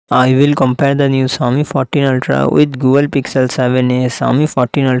I will compare the new Xiaomi 14 Ultra with Google Pixel 7a. Xiaomi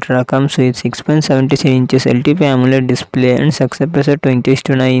 14 Ultra comes with 6.73 inches LTP AMOLED display and success ratio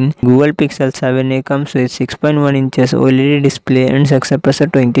 20:9. Google Pixel 7a comes with 6.1 inches OLED display and success ratio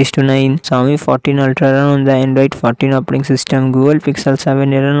 20:9. Xiaomi 14 Ultra run on the Android 14 operating system. Google Pixel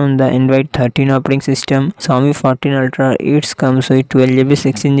 7a run on the Android 13 operating system. Xiaomi 14 Ultra it comes with 12GB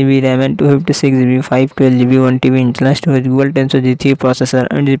 16GB RAM and 256GB 512GB 1TB internal storage. Google Tensor G3 processor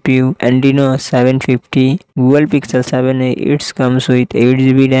and GPU Adreno 750. Google Pixel 7a it comes with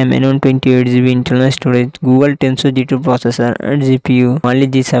 8GB RAM and 128GB internal storage. Google Tensor G2 processor and GPU Mali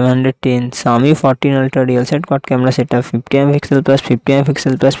G710. Xiaomi 14 Ultra real set quad camera setup 50MP plus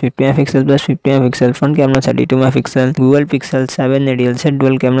 50MP plus 50MP plus 50MP front camera 32MP. Google Pixel 7a real set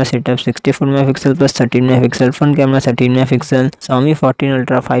dual camera setup 64MP plus 13MP front camera 13MP. Xiaomi 14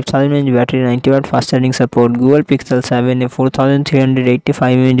 Ultra 5000 mAh battery 90W fast charging support. Google Pixel 7a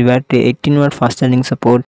 4385 mAh battery 18W fast charging support.